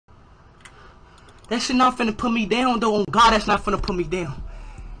That shit not finna put me down, though. On God, that's not finna put me down.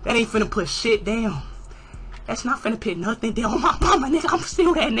 That ain't finna put shit down. That's not finna put nothing down. On my mama, nigga, I'm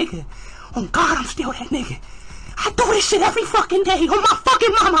still that nigga. On God, I'm still that nigga. I do this shit every fucking day. On my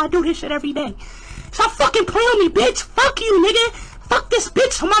fucking mama, I do this shit every day. Stop fucking playing with me, bitch. Fuck you, nigga. Fuck this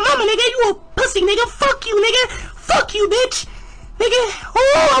bitch. On my mama, nigga. You a pussy, nigga. Fuck you, nigga. Fuck you, bitch. Nigga.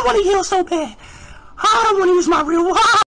 Oh, I wanna heal so bad. I don't wanna use my real...